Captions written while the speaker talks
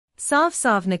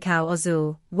Savnakau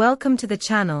Ozul, welcome to the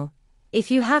channel.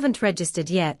 If you haven't registered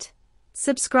yet,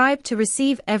 subscribe to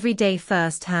receive everyday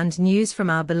first-hand news from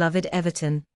our beloved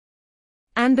Everton.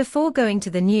 And before going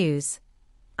to the news,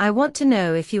 I want to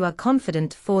know if you are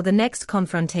confident for the next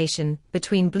confrontation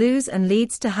between Blues and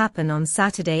Leeds to happen on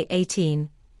Saturday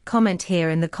 18. Comment here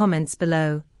in the comments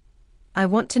below. I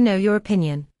want to know your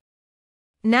opinion.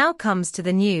 Now comes to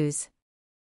the news.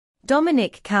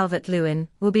 Dominic Calvert-Lewin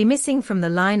will be missing from the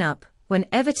lineup when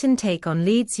Everton take on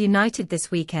Leeds United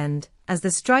this weekend, as the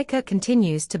striker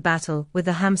continues to battle with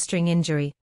a hamstring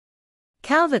injury.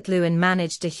 Calvert-Lewin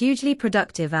managed a hugely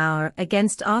productive hour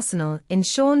against Arsenal in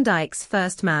Sean Dyche's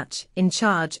first match in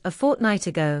charge a fortnight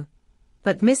ago,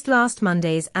 but missed last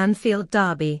Monday's Anfield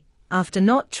derby after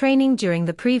not training during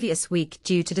the previous week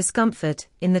due to discomfort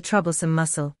in the troublesome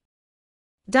muscle.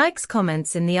 Dyche's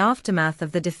comments in the aftermath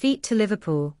of the defeat to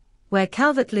Liverpool, where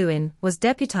Calvert-Lewin was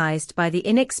deputised by the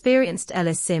inexperienced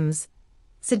Ellis Sims,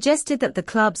 suggested that the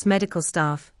club's medical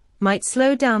staff might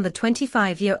slow down the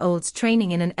 25-year-old's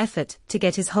training in an effort to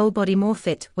get his whole body more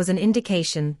fit was an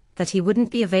indication that he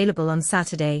wouldn't be available on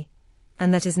Saturday,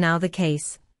 and that is now the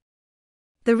case.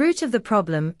 The root of the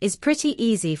problem is pretty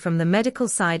easy from the medical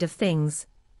side of things,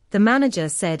 the manager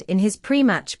said in his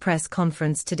pre-match press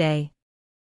conference today.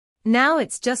 Now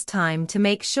it's just time to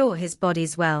make sure his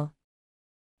body's well.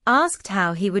 Asked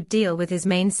how he would deal with his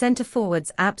main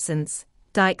centre-forward's absence,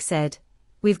 Dyche said,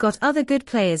 "We've got other good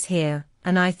players here,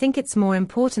 and I think it's more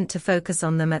important to focus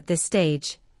on them at this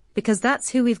stage, because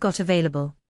that's who we've got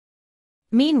available."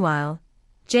 Meanwhile,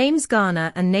 James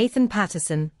Garner and Nathan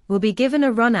Patterson will be given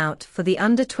a run-out for the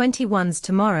under-21s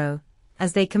tomorrow,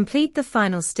 as they complete the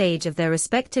final stage of their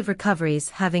respective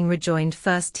recoveries, having rejoined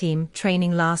first-team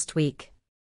training last week.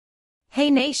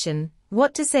 Hey Nation,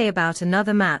 what to say about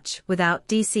another match without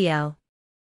DCL?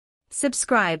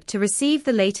 Subscribe to receive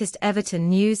the latest Everton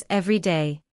news every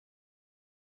day.